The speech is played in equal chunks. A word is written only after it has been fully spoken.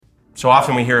So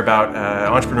often we hear about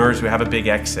entrepreneurs who have a big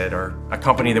exit, or a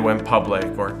company that went public,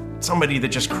 or somebody that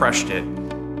just crushed it.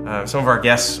 Some of our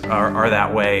guests are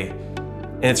that way.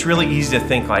 And it's really easy to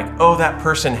think like, oh, that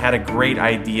person had a great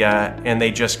idea and they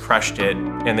just crushed it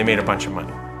and they made a bunch of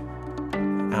money.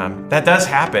 That does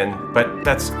happen, but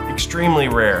that's extremely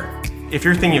rare. If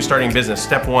you're thinking of starting a business,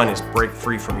 step one is break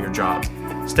free from your job.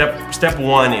 Step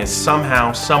one is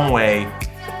somehow, some way,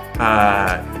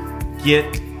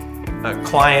 get a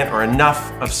client or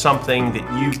enough of something that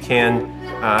you can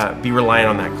be reliant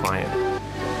on that client.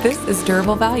 This is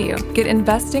Durable Value. Get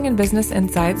investing and business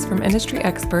insights from industry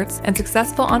experts and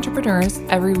successful entrepreneurs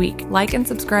every week. Like and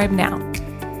subscribe now.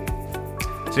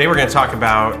 Today we're going to talk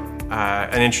about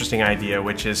an interesting idea,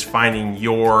 which is finding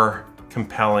your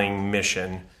compelling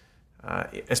mission,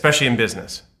 especially in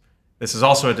business. This is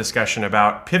also a discussion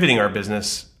about pivoting our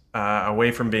business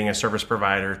away from being a service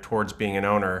provider towards being an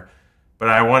owner. But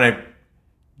I want to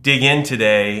dig in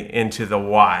today into the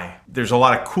why. There's a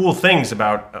lot of cool things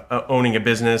about owning a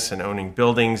business and owning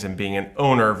buildings and being an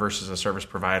owner versus a service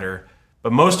provider.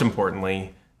 But most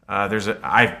importantly,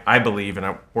 I believe,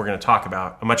 and we're going to talk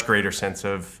about, a much greater sense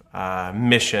of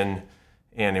mission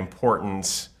and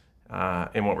importance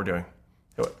in what we're doing.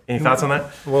 Any thoughts on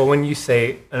that? Well, when you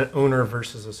say an owner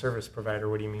versus a service provider,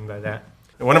 what do you mean by that?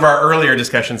 In one of our earlier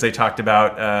discussions, they talked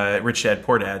about Rich Dad,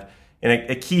 Poor Dad.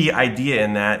 And a key idea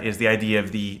in that is the idea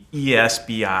of the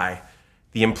ESBI,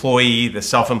 the employee, the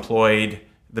self-employed,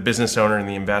 the business owner, and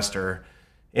the investor.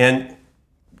 And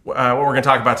what we're going to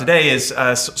talk about today is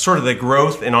sort of the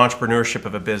growth and entrepreneurship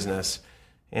of a business.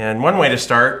 And one way to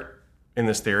start in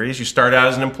this theory is you start out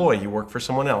as an employee. You work for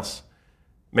someone else.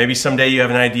 Maybe someday you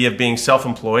have an idea of being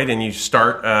self-employed and you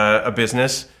start a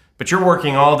business, but you're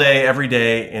working all day, every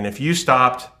day, and if you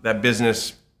stopped, that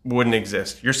business wouldn't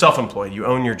exist. You're self-employed. You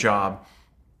own your job.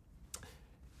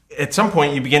 At some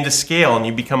point, you begin to scale and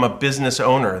you become a business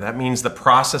owner. That means the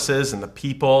processes and the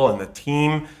people and the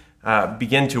team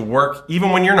begin to work even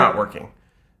when you're not working.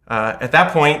 At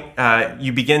that point,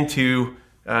 you begin to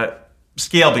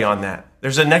scale beyond that.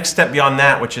 There's a next step beyond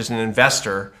that, which is an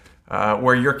investor,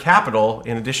 where your capital,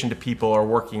 in addition to people, are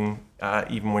working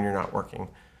even when you're not working.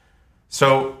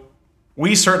 So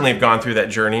we certainly have gone through that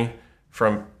journey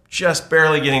from just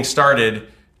barely getting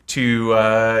started to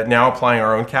now applying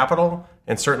our own capital,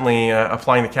 and certainly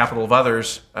applying the capital of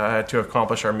others to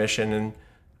accomplish our mission,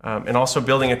 and also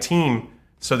building a team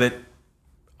so that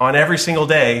on every single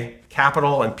day,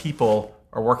 capital and people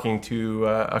are working to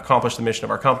accomplish the mission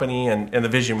of our company and the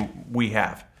vision we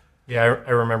have. Yeah,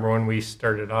 I remember when we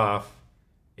started off,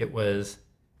 it was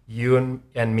you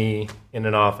and me in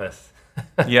an office.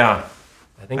 Yeah.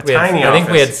 I think we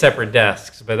had separate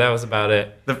desks, but that was about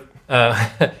it.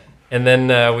 And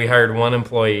then we hired one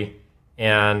employee,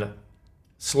 and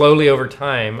slowly over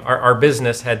time, our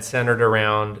business had centered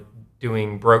around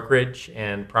doing brokerage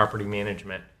and property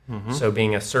management. Mm-hmm. So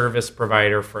being a service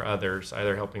provider for others,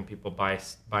 either helping people buy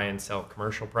and sell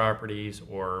commercial properties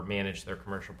or manage their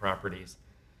commercial properties.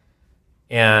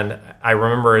 And I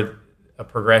remember a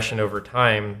progression over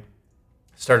time,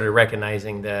 started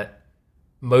recognizing that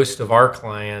most of our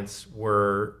clients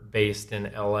were based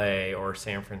in LA or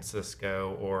San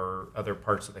Francisco or other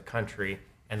parts of the country,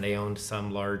 and they owned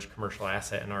some large commercial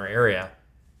asset in our area.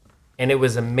 And it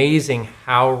was amazing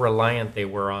how reliant they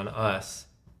were on us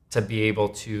to be able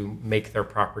to make their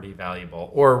property valuable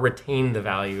or retain the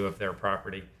value of their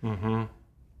property. Mm-hmm.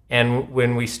 And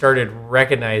when we started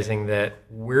recognizing that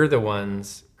we're the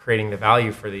ones creating the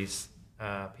value for these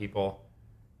people,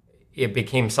 it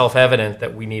became self-evident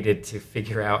that we needed to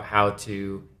figure out how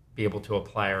to be able to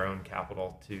apply our own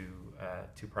capital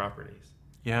to properties.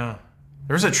 Yeah.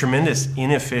 There's a tremendous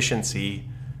inefficiency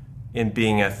in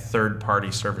being a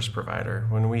third-party service provider.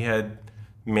 When we had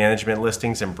management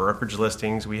listings and brokerage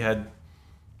listings, we had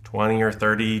 20 or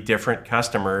 30 different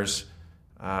customers.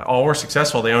 All were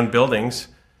successful. They owned buildings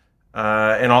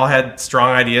and all had strong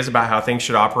ideas about how things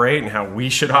should operate and how we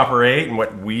should operate and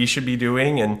what we should be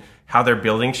doing and how their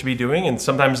building should be doing. And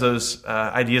sometimes those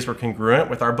ideas were congruent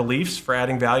with our beliefs for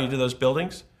adding value to those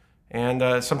buildings.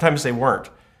 And sometimes they weren't.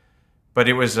 But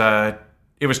it was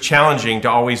challenging to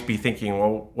always be thinking,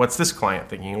 well, what's this client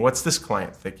thinking? And what's this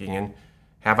client thinking? And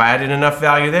have I added enough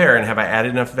value there? And have I added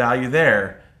enough value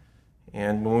there?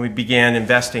 And when we began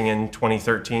investing in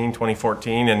 2013,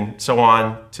 2014, and so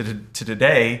on to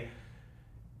today,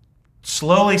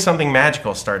 slowly something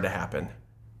magical started to happen.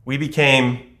 We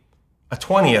became a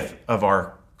 20th of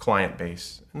our client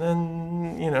base, and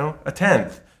then, a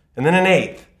 10th, and then an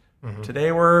 8th. Mm-hmm.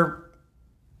 Today we're,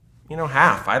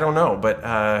 half. I don't know, but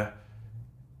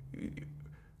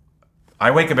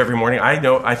I wake up every morning.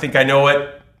 I think I know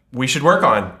what we should work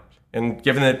on. And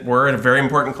given that we're a very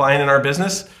important client in our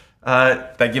business,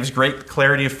 that gives great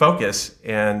clarity of focus,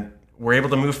 and we're able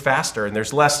to move faster, and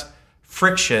there's less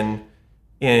friction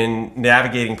in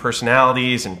navigating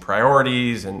personalities and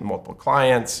priorities and multiple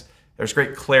clients. There's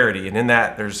great clarity, and in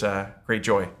that there's great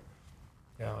joy.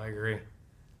 Yeah, I agree.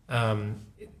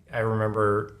 I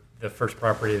remember the first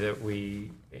property that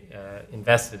we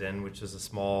invested in, which is a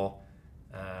small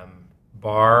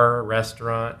bar,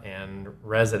 restaurant, and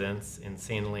residence in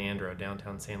San Leandro,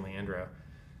 downtown San Leandro.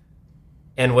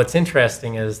 And what's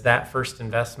interesting is that first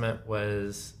investment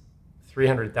was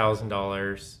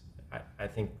 $300,000. I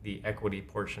think the equity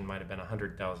portion might have been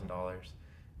 $100,000.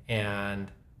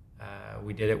 And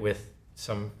we did it with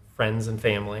some friends and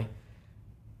family.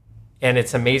 And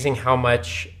it's amazing how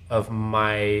much of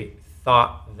my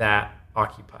thought that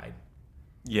occupied.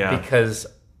 Yeah. Because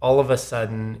all of a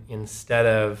sudden, instead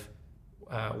of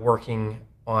working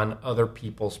on other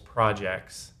people's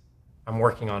projects, I'm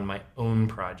working on my own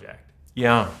project.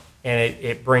 Yeah. And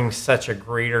it brings such a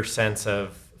greater sense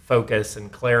of focus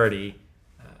and clarity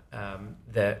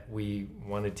that we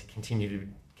wanted to continue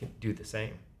to do the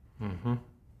same. Mm-hmm.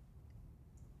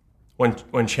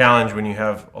 One challenge when you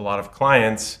have a lot of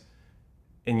clients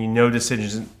and you know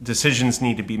decisions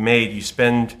need to be made, you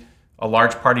spend a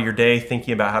large part of your day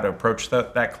thinking about how to approach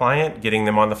that client, getting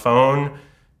them on the phone.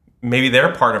 Maybe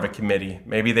they're part of a committee.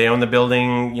 Maybe they own the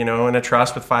building, in a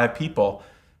trust with 5 people.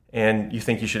 And you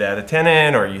think you should add a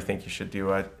tenant, or you think you should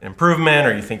do an improvement,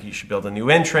 or you think you should build a new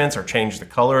entrance or change the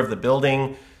color of the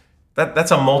building.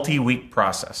 That's a multi-week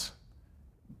process.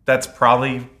 That's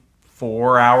probably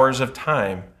 4 hours of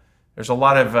time. There's a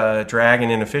lot of drag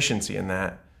and inefficiency in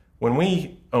that. When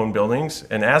we own buildings,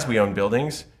 and as we own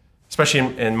buildings,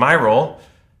 especially in my role,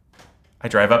 I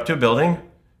drive up to a building.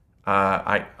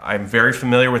 I'm very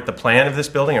familiar with the plan of this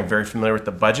building. I'm very familiar with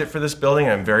the budget for this building.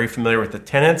 I'm very familiar with the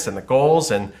tenants and the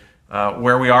goals and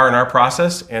where we are in our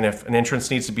process. And if an entrance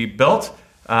needs to be built,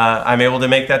 I'm able to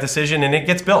make that decision and it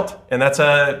gets built. And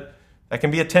that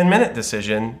can be a 10-minute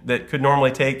decision that could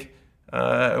normally take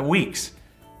weeks.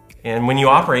 And when you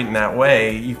operate in that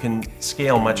way, you can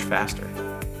scale much faster.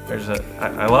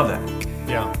 I love that.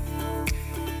 Yeah.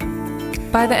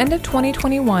 By the end of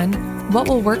 2021, what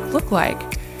will work look like?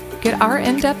 Get our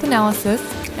in-depth analysis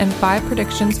and 5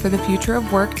 predictions for the future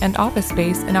of work and office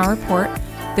space in our report,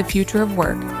 The Future of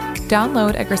Work.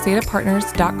 Download at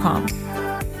GresetaPartners.com.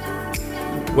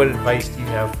 What advice do you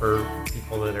have for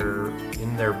people that are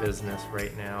in their business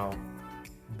right now,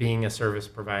 being a service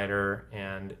provider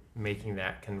and making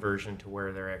that conversion to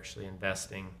where they're actually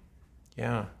investing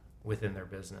within their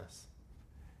business?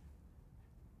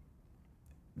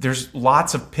 There's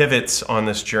lots of pivots on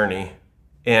this journey,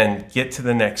 and get to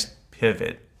the next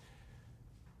pivot.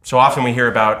 So often we hear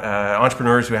about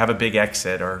entrepreneurs who have a big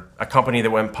exit, or a company that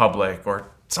went public, or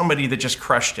somebody that just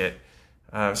crushed it.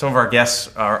 Some of our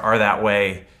guests are that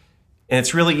way. And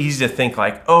it's really easy to think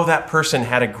like, oh, that person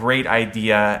had a great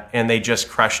idea and they just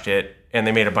crushed it and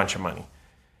they made a bunch of money.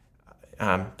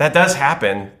 That does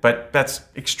happen, but that's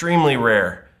extremely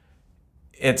rare.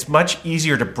 It's much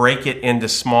easier to break it into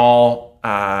small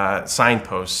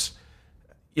signposts.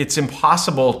 It's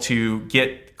impossible to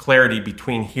get clarity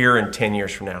between here and 10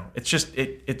 years from now. It's just,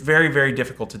 it's very, very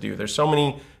difficult to do. There's so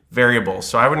many variables.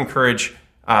 So I would encourage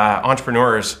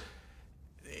entrepreneurs,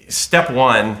 step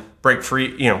one, break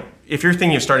free. If you're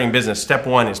thinking of starting a business, step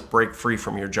one is break free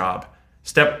from your job.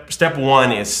 Step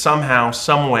one is somehow,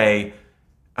 some way,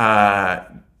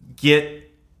 get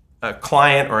a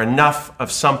client or enough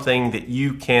of something that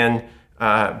you can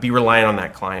be reliant on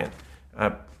that client.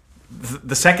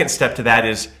 The second step to that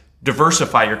is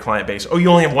diversify your client base. Oh, you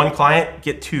only have one client?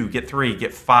 Get 2, get 3,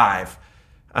 get 5.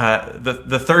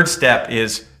 The third step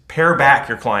is pare back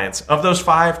your clients. Of those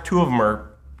 5, 2 of them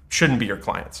shouldn't be your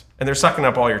clients, and they're sucking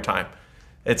up all your time.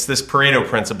 It's this Pareto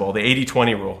principle, the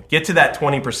 80-20 rule. Get to that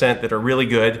 20% that are really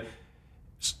good.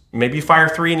 Maybe you fire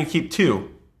 3 and you keep 2,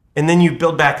 and then you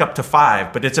build back up to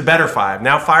 5, but it's a better 5.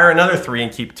 Now fire another 3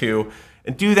 and keep 2,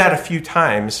 and do that a few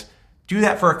times. Do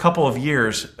that for a couple of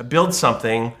years, build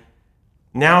something.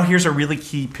 Now here's a really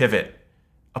key pivot.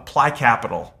 Apply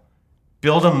capital.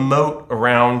 Build a moat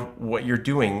around what you're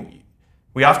doing.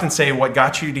 We often say what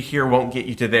got you to here won't get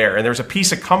you to there. And there's a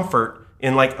piece of comfort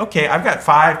in like, okay, I've got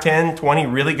 5, 10, 20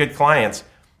 really good clients.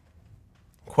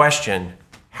 Question,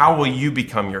 how will you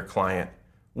become your client?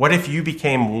 What if you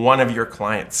became one of your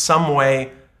clients some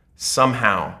way,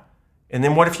 somehow? And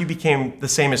then what if you became the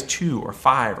same as 2 or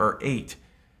 5 or 8?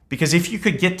 Because if you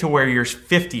could get to where you're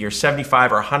 50 or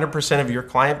 75 or 100% of your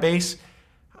client base,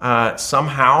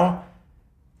 somehow,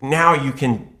 now you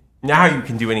can now you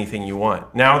can do anything you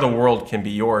want. Now the world can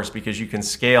be yours because you can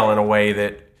scale in a way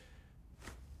that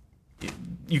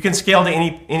you can scale to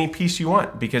any piece you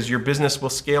want because your business will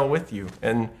scale with you.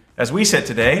 And as we sit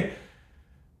today,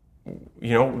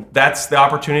 that's the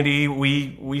opportunity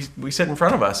we sit in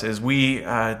front of us. Is we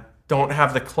don't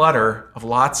have the clutter of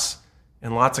lots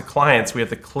and lots of clients. We have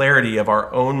the clarity of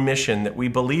our own mission that we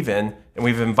believe in, and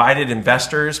we've invited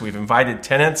investors, we've invited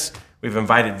tenants, we've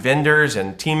invited vendors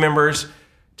and team members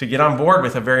to get on board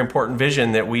with a very important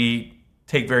vision that we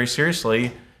take very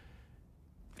seriously.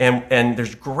 And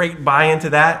there's great buy-in to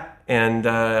that, and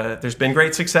there's been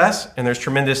great success, and there's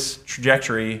tremendous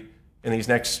trajectory in these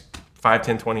next 5,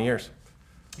 10, 20 years.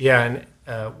 Yeah, and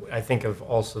I think of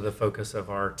also the focus of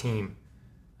our team.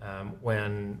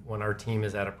 When our team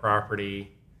is at a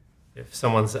property, if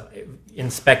someone's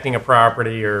inspecting a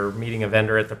property or meeting a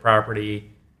vendor at the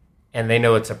property, and they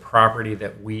know it's a property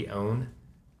that we own,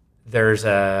 there's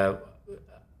a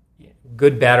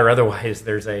good, bad, or otherwise,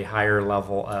 there's a higher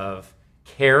level of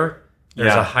care.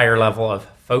 There's a higher level of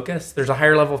focus. There's a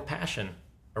higher level of passion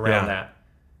around that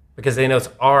because they know it's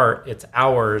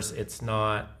ours. It's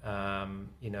not,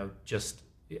 just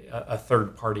a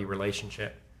third party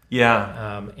relationship.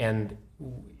 Yeah. And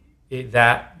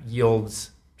that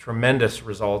yields tremendous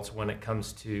results when it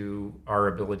comes to our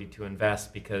ability to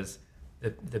invest because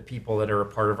the people that are a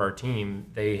part of our team,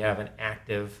 they have an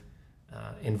active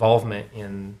involvement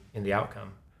in the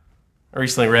outcome. I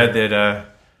recently read that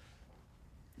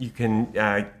you can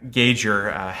gauge your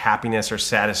happiness or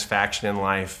satisfaction in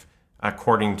life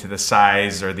according to the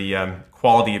size or the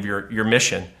quality of your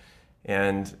mission.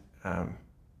 And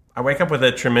I wake up with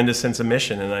a tremendous sense of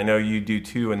mission, and I know you do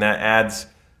too, and that adds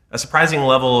a surprising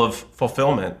level of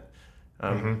fulfillment.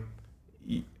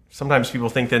 Sometimes people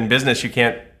think that in business you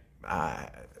can't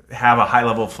have a high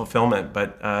level of fulfillment,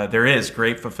 but there is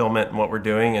great fulfillment in what we're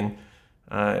doing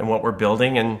and what we're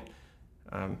building. And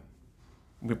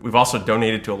we've also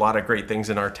donated to a lot of great things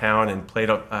in our town and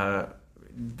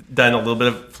done a little bit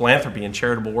of philanthropy and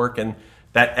charitable work, and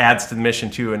that adds to the mission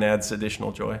too and adds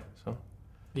additional joy. So,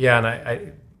 yeah,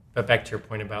 and but back to your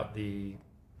point about the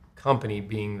company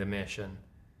being the mission,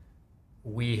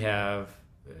 we have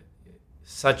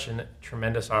such a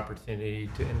tremendous opportunity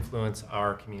to influence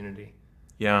our community.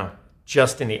 Yeah.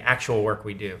 Just in the actual work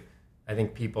we do. I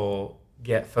think people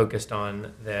get focused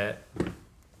on that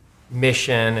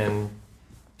mission and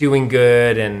doing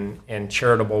good and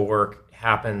charitable work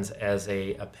happens as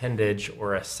a appendage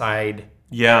or a side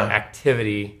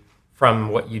activity from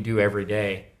what you do every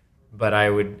day. But I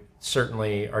would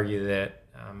certainly argue that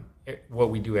what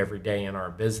we do every day in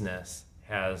our business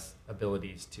has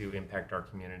abilities to impact our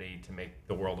community, to make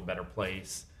the world a better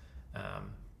place.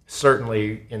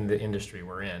 Certainly in the industry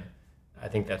we're in. I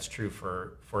think that's true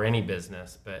for any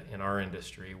business, but in our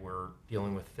industry, we're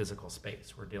dealing with physical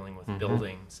space. We're dealing with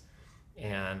buildings.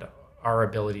 And our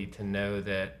ability to know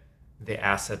that the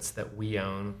assets that we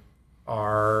own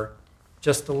are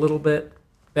just a little bit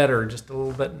better, just a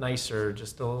little bit nicer,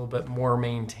 just a little bit more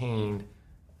maintained,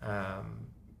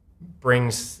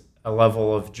 brings a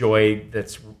level of joy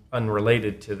that's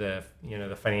unrelated to the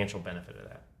financial benefit of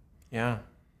that. Yeah.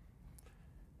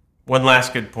 One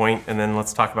last good point, and then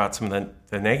let's talk about some of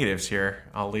the negatives here.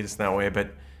 I'll lead us in that way,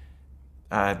 but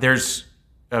there's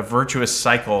a virtuous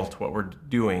cycle to what we're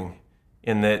doing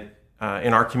in that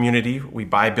in our community, we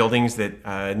buy buildings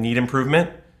that need improvement.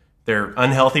 They're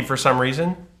unhealthy for some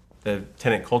reason. The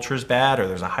tenant culture is bad, or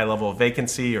there's a high level of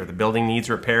vacancy, or the building needs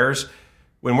repairs.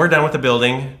 When we're done with the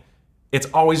building, it's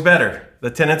always better.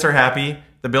 The tenants are happy.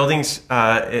 The building's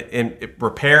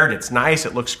repaired. It's nice.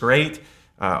 It looks great.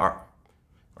 Our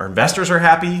investors are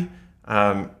happy.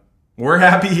 We're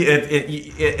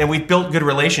happy, and we've built good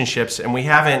relationships, and we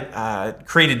haven't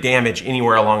created damage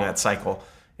anywhere along that cycle.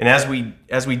 And as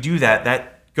we do that,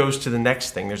 that goes to the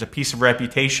next thing. There's a piece of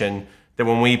reputation that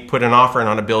when we put an offer in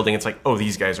on a building, it's like, oh,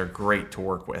 these guys are great to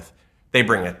work with. They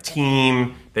bring a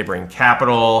team. They bring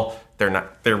capital.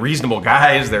 They're reasonable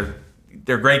guys.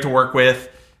 They're great to work with,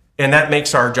 and that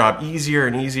makes our job easier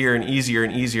and easier and easier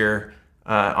and easier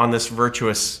on this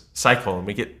virtuous cycle. And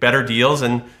we get better deals,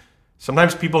 and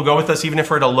sometimes people go with us even if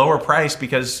we're at a lower price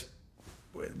because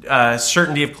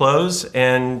certainty of close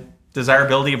and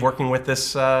desirability of working with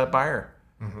this buyer.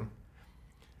 Mm-hmm.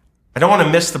 I don't want to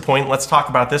miss the point. Let's talk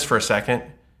about this for a second.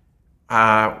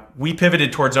 We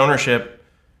pivoted towards ownership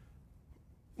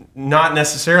not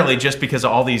necessarily just because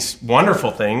of all these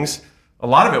wonderful things. A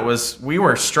lot of it was we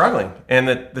were struggling. And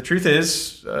the truth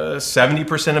is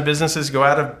 70% of businesses go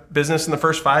out of business in the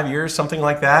first 5 years, something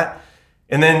like that.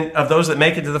 And then of those that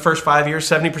make it to the first 5 years,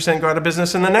 70% go out of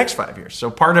business in the next 5 years.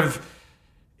 So part of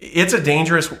it's a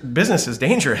dangerous business. Is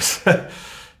dangerous.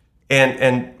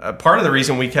 And part of the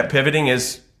reason we kept pivoting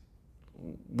is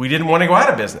we didn't want to go out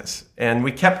of business. And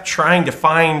we kept trying to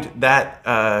find that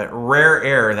rare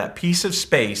air, that piece of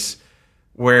space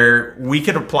where we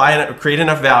could apply and create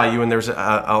enough value, and there's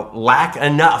a lack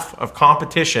enough of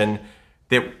competition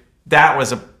that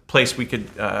was a place we could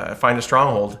find a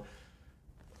stronghold.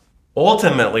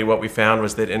 Ultimately, what we found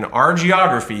was that in our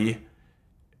geography,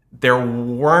 there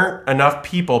weren't enough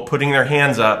people putting their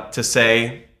hands up to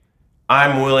say,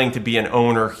 I'm willing to be an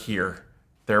owner here.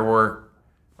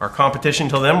 Our competition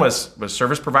till then was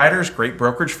service providers, great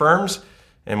brokerage firms,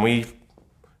 and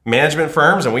management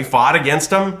firms, and we fought against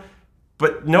them.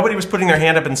 But nobody was putting their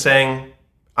hand up and saying,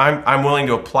 I'm willing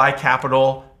to apply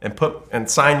capital and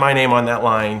sign my name on that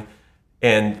line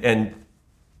and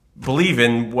believe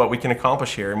in what we can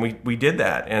accomplish here. And we did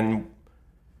that. And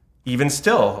even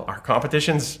still, our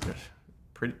competition's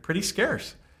pretty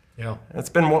scarce. Yeah.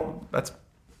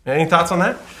 Any thoughts on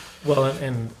that? Well,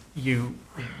 and you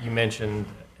mentioned,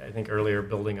 I think earlier,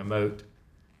 building a moat.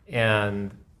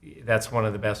 And that's one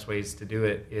of the best ways to do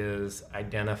it is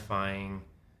identifying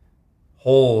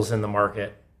holes in the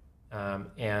market.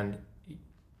 And,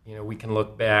 we can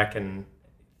look back and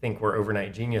think we're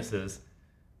overnight geniuses.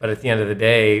 But at the end of the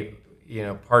day,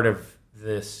 part of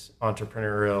this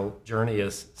entrepreneurial journey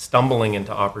is stumbling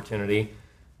into opportunity,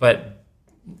 but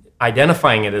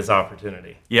identifying it as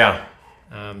opportunity. Yeah.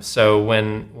 So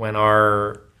when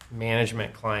our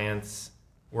management clients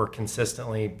were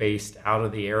consistently based out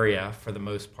of the area for the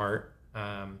most part,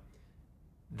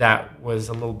 that was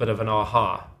a little bit of an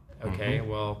aha. Okay,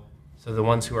 well, so the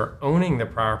ones who are owning the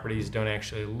properties don't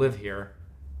actually live here,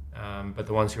 but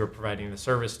the ones who are providing the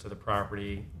service to the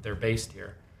property, they're based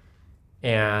here.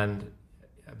 And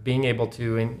being able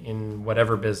to, in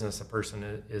whatever business a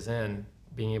person is in,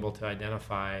 being able to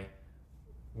identify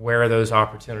where those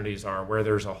opportunities are, where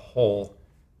there's a hole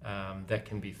that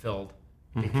can be filled.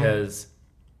 Because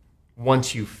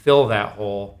once you fill that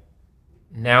hole,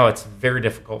 now it's very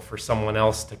difficult for someone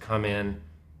else to come in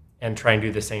and try and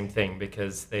do the same thing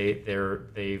because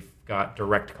they've got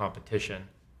direct competition,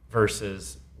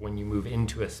 versus when you move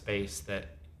into a space that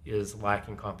is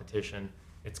lacking competition,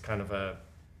 it's kind of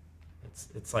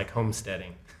it's like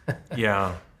homesteading.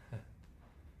 Yeah.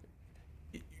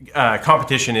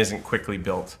 Competition isn't quickly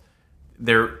built.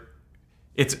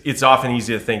 It's often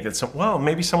easy to think that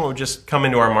maybe someone would just come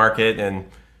into our market and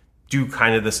do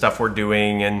kind of the stuff we're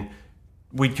doing and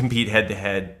we'd compete head to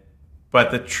head.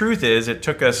 But the truth is, it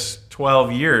took us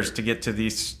 12 years to get to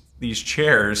these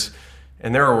chairs,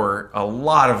 and there were a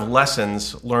lot of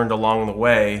lessons learned along the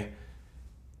way,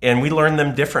 and we learned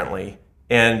them differently.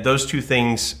 And those two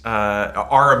things,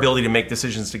 our ability to make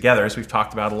decisions together, as we've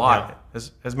talked about a lot,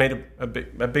 has made a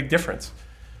big difference.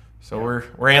 So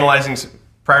we're analyzing.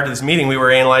 Prior to this meeting, we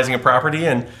were analyzing a property,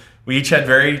 and we each had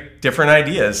very different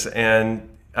ideas. And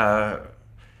I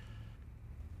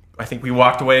think we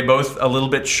walked away both a little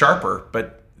bit sharper.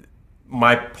 But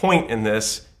my point in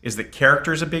this is that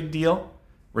character is a big deal.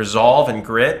 Resolve and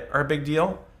grit are a big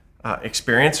deal.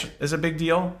 Experience is a big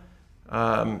deal.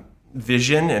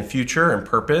 Vision and future and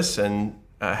purpose and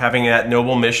having that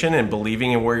noble mission and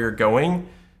believing in where you're going,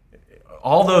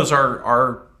 all those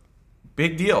are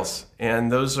big deals,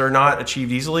 and those are not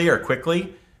achieved easily or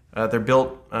quickly. They're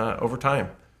built over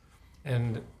time.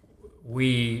 And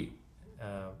we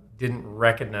didn't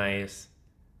recognize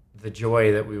the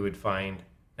joy that we would find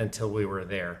until we were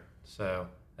there. So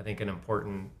I think an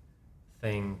important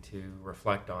thing to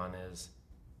reflect on is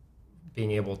being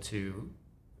able to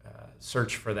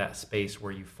search for that space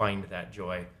where you find that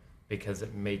joy, because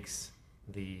it makes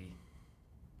the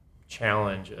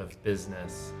challenge of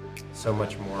business so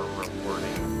much more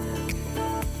rewarding.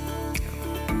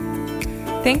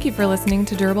 Thank you for listening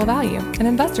to Durable Value, an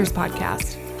investors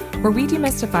podcast, where we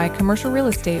demystify commercial real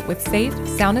estate with safe,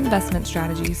 sound investment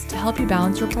strategies to help you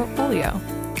balance your portfolio.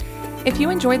 If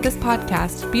you enjoyed this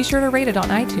podcast, be sure to rate it on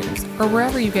iTunes or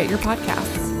wherever you get your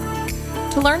podcasts.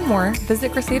 To learn more,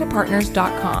 visit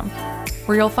CrusaderPartners.com,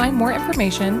 where you'll find more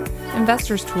information,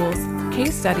 investors tools,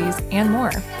 case studies, and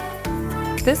more.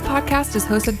 This podcast is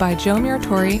hosted by Joe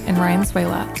Muratori and Ryan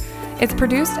Suela. It's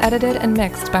produced, edited, and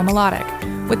mixed by Melodic,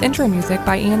 with intro music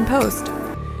by Ian Post.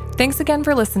 Thanks again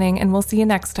for listening, and we'll see you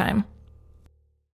next time.